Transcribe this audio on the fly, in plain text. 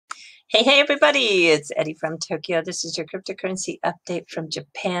Hey, everybody, it's Eddie from Tokyo. This is your cryptocurrency update from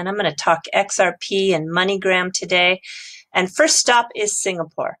Japan. I'm going to talk XRP and MoneyGram today. And first stop is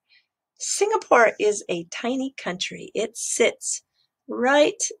Singapore. Singapore is a tiny country. It sits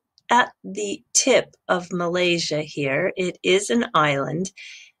right at the tip of Malaysia here. It is an island.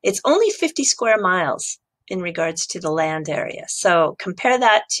 It's only 50 square miles in regards to the land area. So compare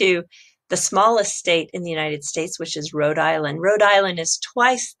that to the smallest state in the United States, which is Rhode Island. Rhode Island is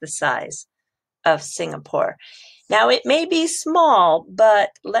twice the size of Singapore. Now, it may be small,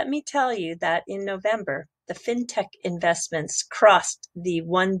 but let me tell you that in November, the fintech investments crossed the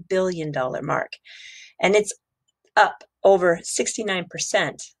 $1 billion mark, and it's up over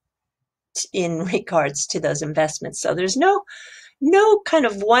 69% in regards to those investments. So there's no kind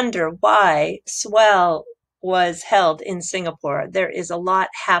of wonder why swell was held in Singapore. There is a lot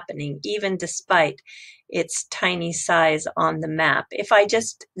happening, even despite its tiny size on the map. If I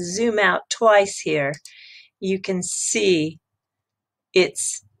just zoom out twice here, you can see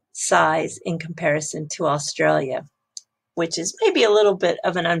its size in comparison to Australia, which is maybe a little bit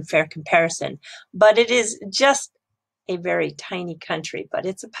of an unfair comparison, but it is just a very tiny country, but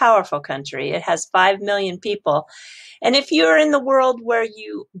it's a powerful country. It has 5 million people. And if you're in the world where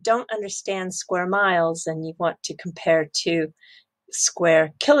you don't understand square miles and you want to compare to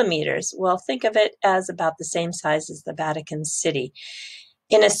square kilometers, well, think of it as about the same size as the Vatican City.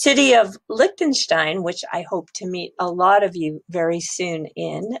 In a city of Liechtenstein, which I hope to meet a lot of you very soon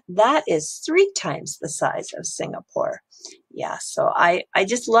in, that is 3 times the size of Singapore. Yeah, so I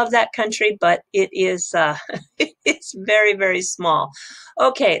just love that country, but it is it's very, very small.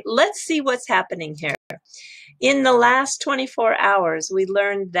 Okay, let's see what's happening here. In the last 24 hours, we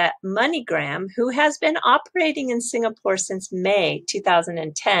learned that MoneyGram, who has been operating in Singapore since May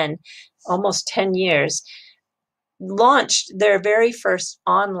 2010, almost 10 years, launched their very first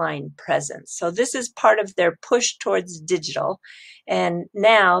online presence. So this is part of their push towards digital. And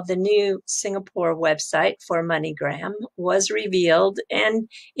now the new Singapore website for MoneyGram was revealed, and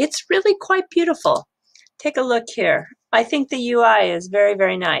it's really quite beautiful. Take a look here. I think the UI is very,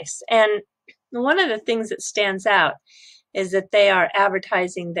 very nice. And one of the things that stands out is that they are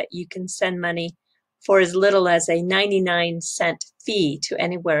advertising that you can send money for as little as a 99-cent fee to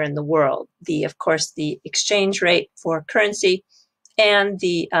anywhere in the world. Of course, the exchange rate for currency and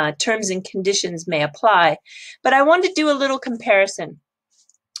the terms and conditions may apply. But I want to do a little comparison.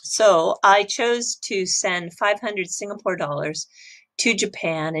 So I chose to send 500 Singapore dollars to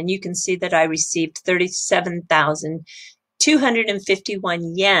Japan, and you can see that I received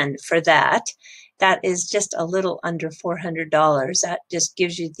 37,251 yen for that. That is just a little under $400. That just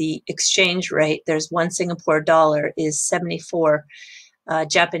gives you the exchange rate. There's 1 Singapore dollar is 74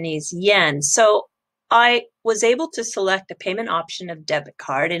 Japanese yen. So I was able to select a payment option of debit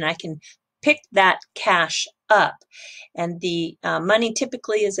card, and I can pick that cash up. And the money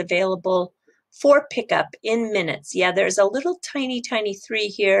typically is available for pickup in minutes. Yeah, there's a little tiny 3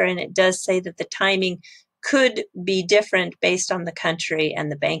 here, and it does say that the timing could be different based on the country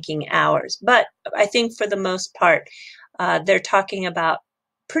and the banking hours. But I think for the most part, they're talking about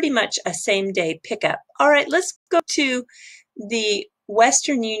pretty much a same-day pickup. All right, let's go to the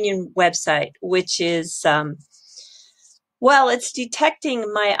Western Union website, which is, well, it's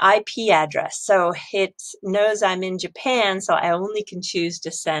detecting my IP address. So it knows I'm in Japan, so I only can choose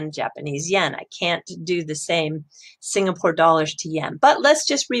to send Japanese yen. I can't do the same Singapore dollars to yen. But let's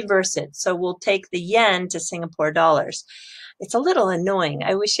just reverse it. So we'll take the yen to Singapore dollars. It's a little annoying.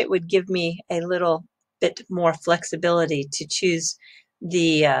 I wish it would give me a little bit more flexibility to choose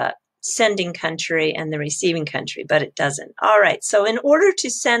the sending country and the receiving country, but it doesn't. All right, so in order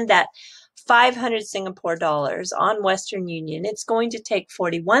to send that 500 Singapore dollars on Western Union, it's going to take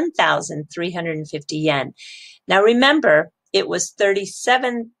 41,350 yen. Now remember, it was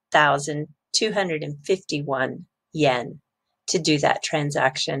 37,251 yen to do that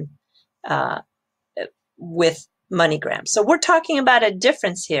transaction with MoneyGram. So we're talking about a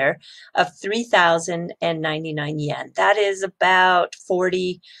difference here of 3,099 yen. That is about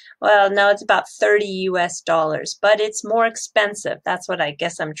 40, well, no, it's about 30 US dollars, but it's more expensive. That's what I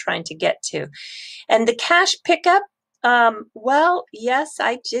guess I'm trying to get to. And the cash pickup, well, yes,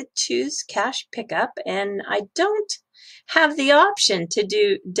 I did choose cash pickup, and I don't have the option to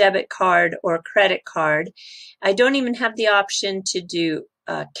do debit card or credit card. I don't even have the option to do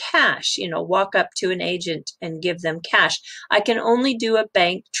cash, walk up to an agent and give them cash. I can only do a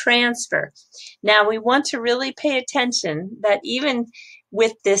bank transfer. Now, we want to really pay attention that even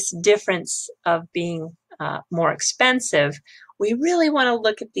with this difference of being more expensive, we really want to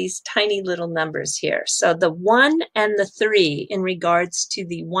look at these tiny little numbers here. So the 1 and the 3 in regards to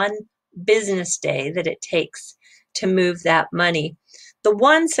the 1 business day that it takes to move that money. The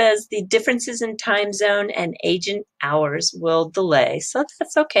one says the differences in time zone and agent hours will delay. So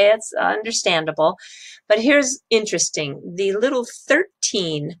that's okay. It's understandable. But here's interesting. The little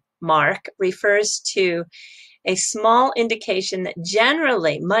 13 mark refers to a small indication that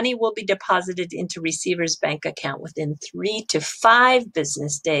generally money will be deposited into receiver's bank account within 3 to 5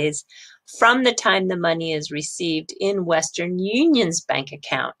 business days from the time the money is received in Western Union's bank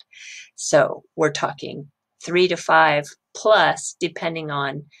account. So we're talking 3 to 5 plus, depending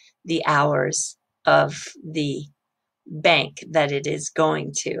on the hours of the bank that it is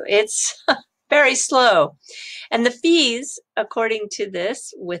going to. It's very slow. And the fees, according to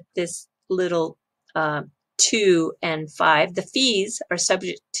this, with this little 2 and 5, the fees are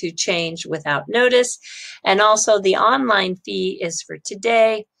subject to change without notice. And also the online fee is for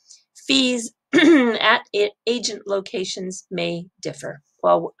today. Fees at agent locations may differ.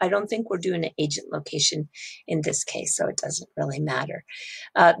 Well, I don't think we're doing an agent location in this case, so it doesn't really matter.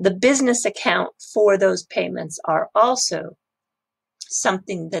 The business account for those payments are also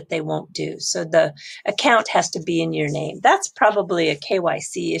something that they won't do. So the account has to be in your name. That's probably a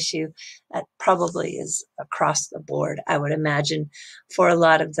KYC issue. That probably is across the board, I would imagine, for a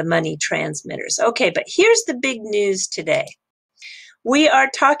lot of the money transmitters. Okay, but here's the big news today. We are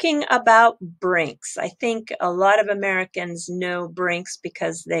talking about Brinks. I think a lot of Americans know Brinks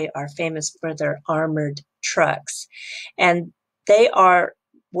because they are famous for their armored trucks. And they are,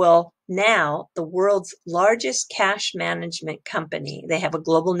 well, now the world's largest cash management company. They have a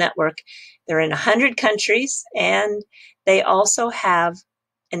global network. They're in 100 countries, and they also have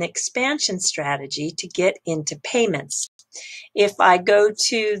an expansion strategy to get into payments. If I go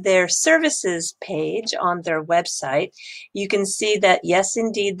to their services page on their website, you can see that, yes,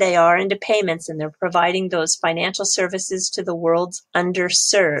 indeed, they are into payments, and they're providing those financial services to the world's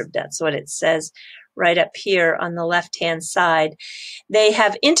underserved. That's what it says right up here on the left-hand side. They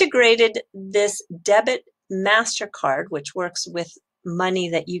have integrated this debit MasterCard, which works with money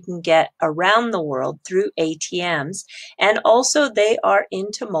that you can get around the world through ATMs. And also they are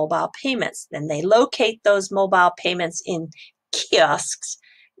into mobile payments. Then they locate those mobile payments in kiosks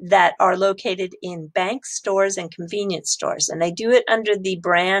that are located in banks, stores, and convenience stores. And they do it under the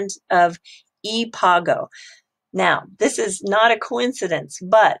brand of ePago. Now, this is not a coincidence,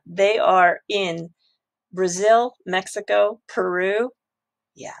 but they are in Brazil, Mexico, Peru.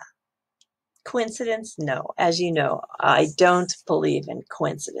 Yeah. Coincidence? No. As you know, I don't believe in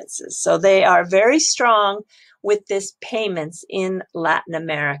coincidences. So they are very strong with this payments in Latin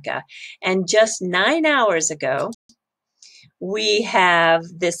America. And just 9 hours ago, we have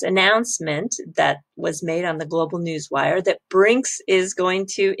this announcement that was made on the global NEWSWIRE that Brinks is going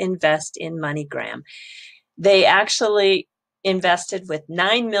to invest in MoneyGram. They actually invested with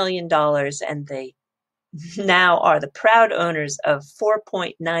 $9 million, and they now are the proud owners of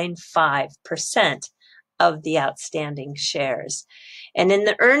 4.95% of the outstanding shares. And in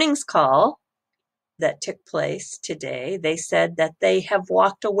the earnings call that took place today, they said that they have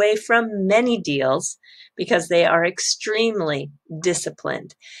walked away from many deals because they are extremely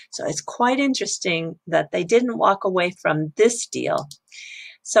disciplined. So it's quite interesting that they didn't walk away from this deal.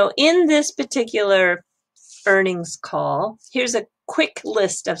 So in this particular earnings call, here's a quick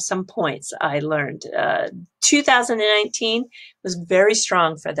list of some points I learned. 2019 was very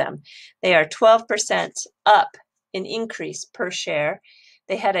strong for them. They are 12% up in increase per share.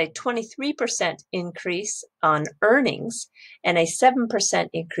 They had a 23% increase on earnings and a 7%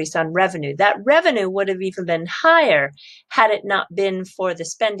 increase on revenue. That revenue would have even been higher had it not been for the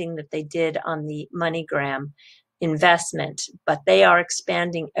spending that they did on the MoneyGram investment. But they are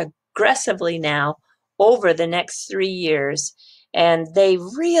expanding aggressively now over the next 3 years, and they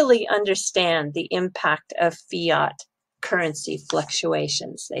really understand the impact of fiat currency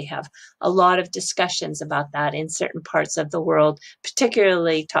fluctuations. They have a lot of discussions about that in certain parts of the world,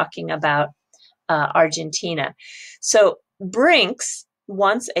 particularly talking about Argentina. So Brinks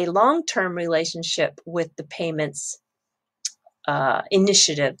wants a long-term relationship with the payments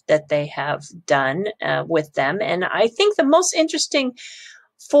initiative that they have done with them. And I think the most interesting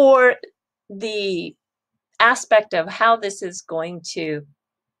for the aspect of how this is going to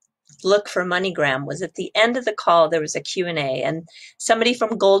look for MoneyGram was at the end of the call, there was a Q&A, and somebody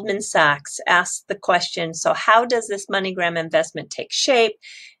from Goldman Sachs asked the question, so how does this MoneyGram investment take shape,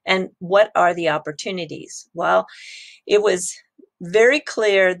 and what are the opportunities? Well, it was very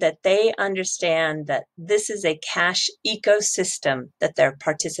clear that they understand that this is a cash ecosystem that they're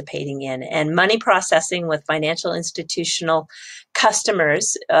participating in, and money processing with financial institutional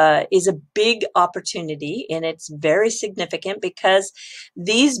customers is a big opportunity, and it's very significant because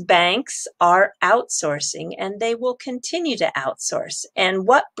these banks are outsourcing and they will continue to outsource. And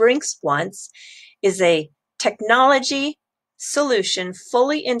what Brinks wants is a technology solution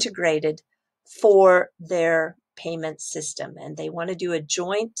fully integrated for their payment system, and they want to do a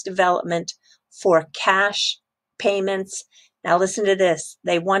joint development for cash payments. Now listen to this.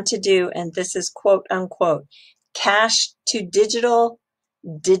 They want to do, and this is quote unquote, cash to digital,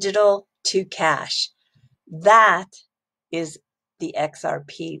 digital to cash. That is the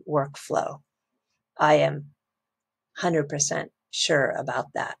XRP workflow. I am 100% sure about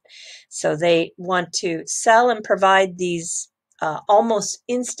that. So they want to sell and provide these almost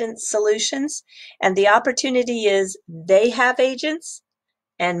instant solutions. And the opportunity is they have agents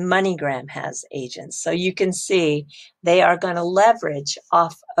and MoneyGram has agents. So you can see they are going to leverage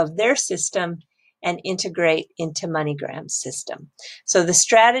off of their system and integrate into MoneyGram's system. So the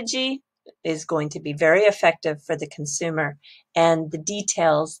strategy is going to be very effective for the consumer, and the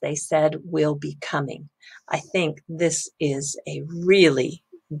details, they said, will be coming. I think this is a really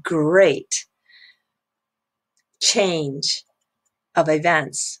great change of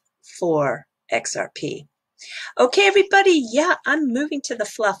events for XRP. Okay, everybody, yeah, I'm moving to the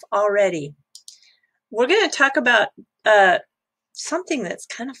fluff already. We're going to talk about something that's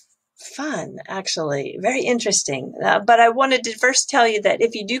kind of fun, actually, very interesting. But I wanted to first tell you that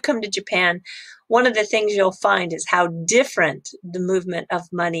if you do come to Japan, one of the things you'll find is how different the movement of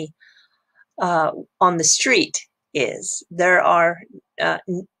money on the street is. There are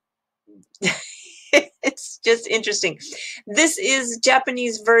it's just interesting. This is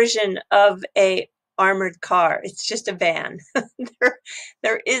Japanese version of a armored car. It's just a van.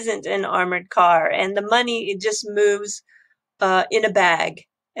 there isn't an armored car, and the money, it just moves in a bag,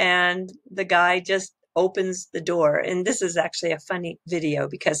 and the guy just opens the door. And this is actually a funny video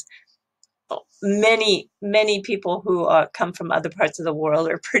because many people who come from other parts of the world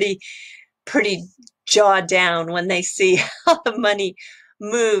are pretty jaw down when they see how the money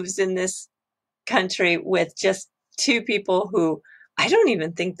moves in this country with just two people who I don't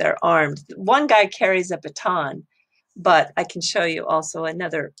even think they're armed. One guy carries a baton, but I can show you also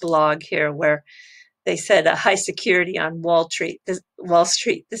another blog here where they said a high security on Wall Street.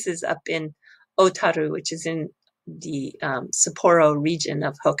 This is up in Otaru, which is in the Sapporo region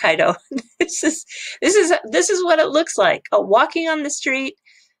of Hokkaido. This is what it looks like. Walking on the street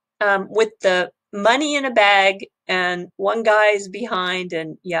with the money in a bag, and one guy's behind,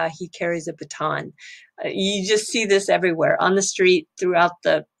 and yeah, he carries a baton. You just see this everywhere on the street, throughout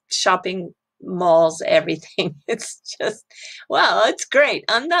the shopping malls, everything. It's just, well, it's great.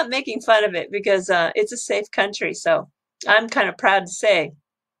 I'm not making fun of it because it's a safe country. So I'm kind of proud to say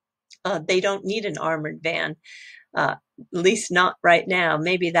they don't need an armored van. At least not right now.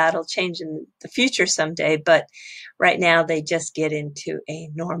 Maybe that'll change in the future someday, but right now they just get into a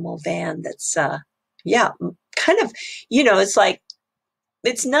normal van that's, yeah, kind of, it's like,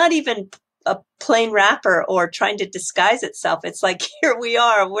 it's not even a plain wrapper or trying to disguise itself. It's like, here we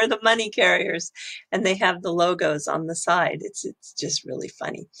are, we're the money carriers, and they have the logos on the side. It's just really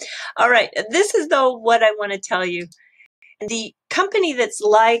funny. All right, this is though what I want to tell you. The company that's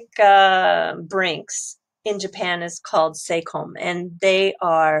like Brinks in Japan is called Seicom, and they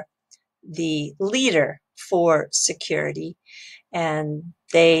are the leader for security. And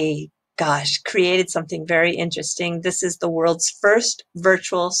they, created something very interesting. This is the world's first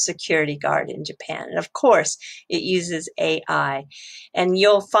virtual security guard in Japan. And of course, it uses AI. And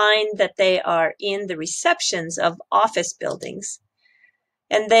you'll find that they are in the receptions of office buildings.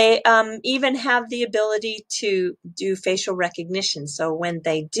 And they even have the ability to do facial recognition. So when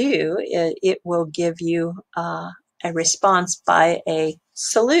they do, it will give you a response by a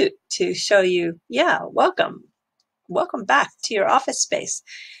salute to show you, yeah, welcome back to your office space.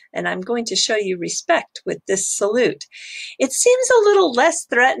 And I'm going to show you respect with this salute. It seems a little less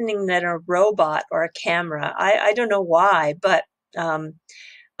threatening than a robot or a camera. I don't know why, but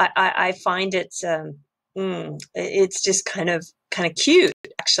I find it, it's just kind of cute,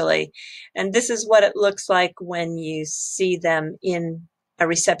 actually. And this is what it looks like when you see them in a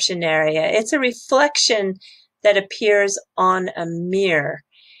reception area. It's a reflection that appears on a mirror.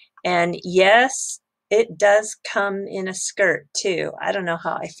 And yes, it does come in a skirt too. I don't know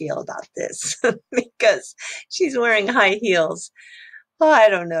how I feel about this because she's wearing high heels. Oh, I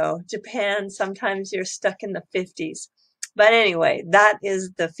don't know. Japan, sometimes you're stuck in the 50s. But anyway, that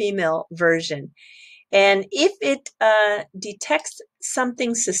is the female version. And if it detects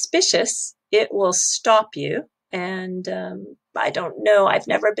something suspicious, it will stop you. And I don't know, I've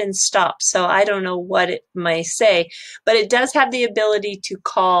never been stopped, so I don't know what it may say, but it does have the ability to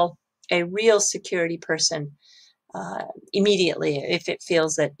call a real security person immediately if it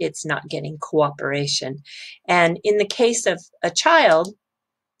feels that it's not getting cooperation. And in the case of a child,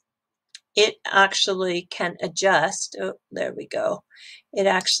 it actually can adjust. Oh, there we go. It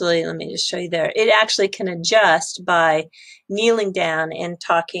actually, let me just show you there. It actually can adjust by kneeling down and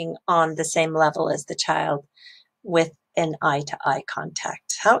talking on the same level as the child with an eye-to-eye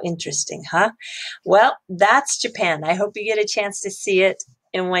contact. How interesting, huh? Well, that's Japan. I hope you get a chance to see it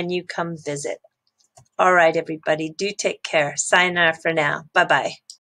and when you come visit. All right, everybody, do take care. Sayonara for now. Bye-bye.